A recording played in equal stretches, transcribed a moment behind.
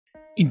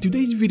In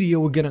today's video,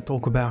 we're gonna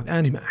talk about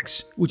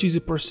Animax, which is a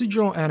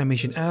procedural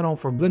animation add-on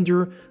for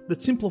Blender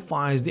that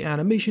simplifies the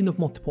animation of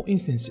multiple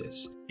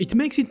instances. It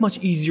makes it much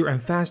easier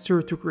and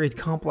faster to create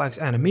complex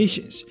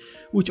animations,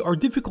 which are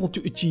difficult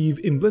to achieve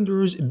in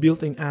Blender's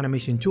built-in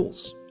animation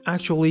tools.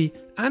 Actually,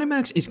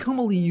 Animax is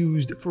commonly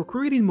used for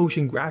creating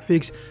motion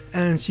graphics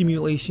and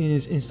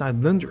simulations inside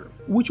Blender,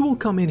 which will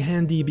come in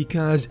handy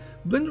because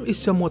Blender is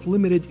somewhat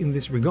limited in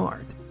this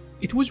regard.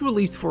 It was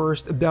released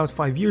first about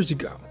 5 years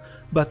ago,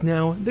 but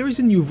now there is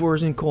a new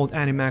version called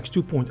Animax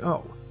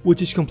 2.0,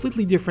 which is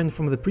completely different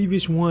from the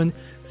previous one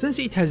since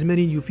it has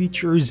many new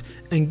features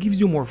and gives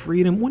you more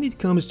freedom when it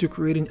comes to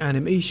creating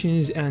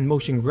animations and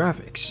motion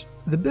graphics.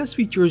 The best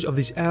features of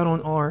this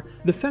add-on are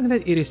the fact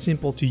that it is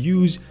simple to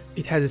use,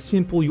 it has a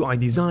simple UI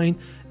design,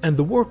 and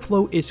the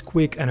workflow is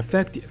quick and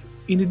effective,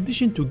 in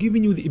addition to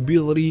giving you the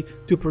ability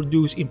to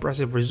produce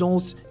impressive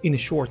results in a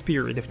short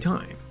period of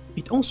time.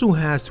 It also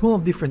has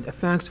 12 different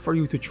effects for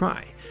you to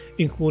try,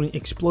 including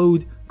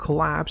explode,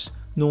 collapse,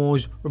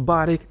 noise,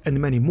 robotic, and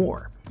many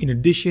more. In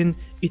addition,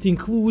 it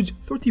includes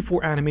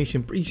 34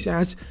 animation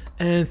presets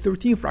and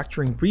 13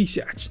 fracturing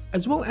presets,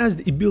 as well as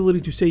the ability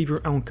to save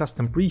your own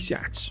custom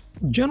presets.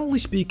 Generally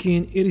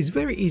speaking, it is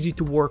very easy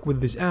to work with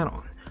this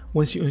add-on.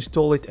 Once you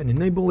install it and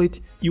enable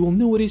it, you will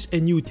notice a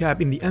new tab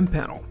in the M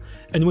panel,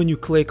 and when you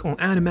click on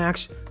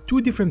Animax,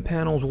 two different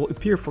panels will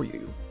appear for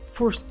you.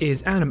 First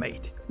is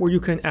Animate, where you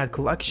can add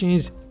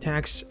collections,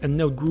 text, and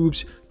node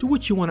groups to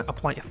which you want to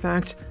apply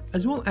effects,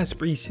 as well as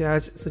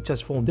presets such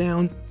as fall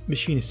down,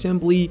 machine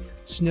assembly,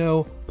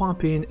 snow,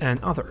 pop-in,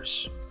 and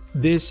others.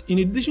 This in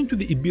addition to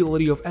the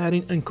ability of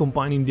adding and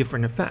combining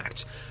different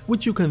effects,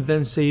 which you can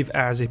then save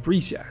as a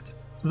preset.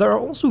 There are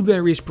also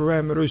various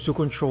parameters to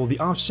control the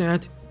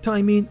offset,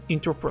 timing,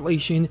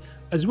 interpolation,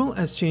 as well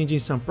as changing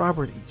some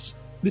properties.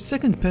 The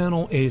second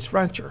panel is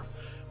Fracture,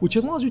 which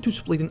allows you to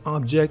split an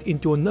object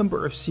into a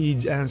number of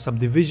seeds and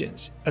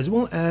subdivisions, as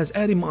well as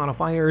adding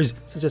modifiers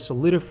such as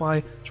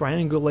solidify,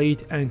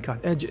 triangulate, and cut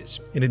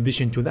edges. In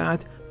addition to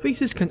that,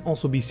 faces can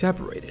also be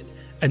separated,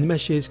 and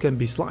meshes can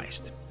be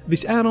sliced.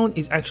 This add-on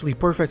is actually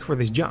perfect for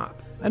this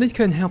job, and it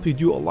can help you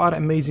do a lot of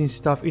amazing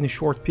stuff in a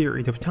short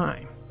period of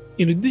time.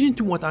 In addition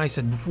to what I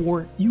said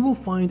before, you will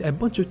find a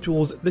bunch of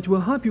tools that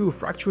will help you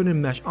fracture and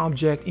mesh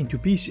object into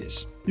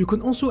pieces. You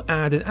can also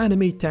add and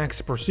animate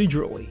text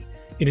procedurally.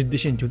 In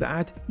addition to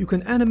that, you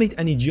can animate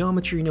any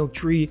geometry node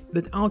tree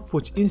that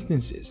outputs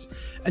instances,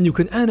 and you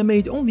can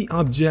animate all the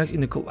objects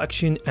in the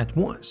collection at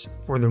once.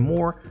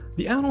 Furthermore,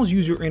 the add-on's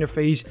user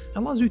interface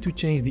allows you to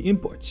change the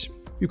inputs.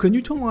 You can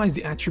utilize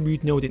the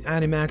attribute node in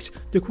Animax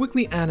to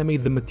quickly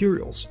animate the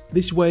materials.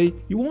 This way,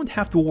 you won't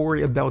have to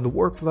worry about the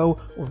workflow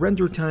or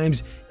render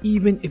times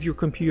even if your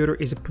computer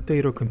is a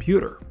potato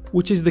computer,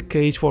 which is the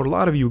case for a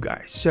lot of you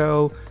guys,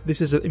 so this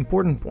is an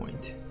important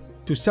point.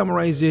 To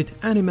summarize it,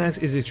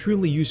 Animax is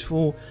extremely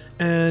useful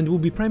and will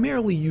be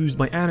primarily used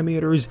by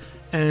animators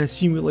and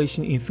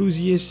simulation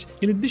enthusiasts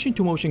in addition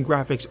to motion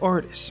graphics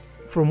artists.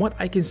 From what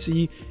I can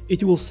see,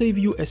 it will save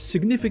you a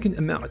significant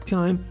amount of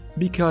time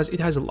because it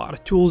has a lot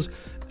of tools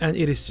and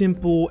it is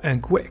simple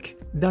and quick.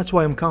 That's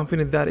why I'm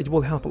confident that it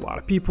will help a lot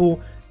of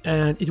people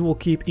and it will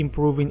keep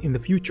improving in the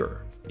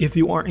future. If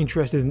you are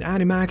interested in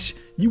Animax,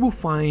 you will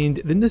find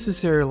the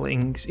necessary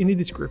links in the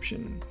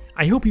description.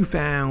 I hope you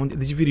found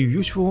this video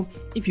useful.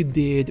 If you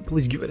did,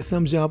 please give it a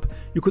thumbs up.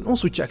 You can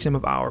also check some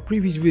of our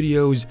previous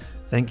videos.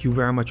 Thank you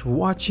very much for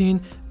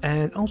watching,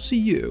 and I'll see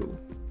you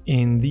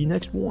in the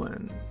next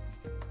one.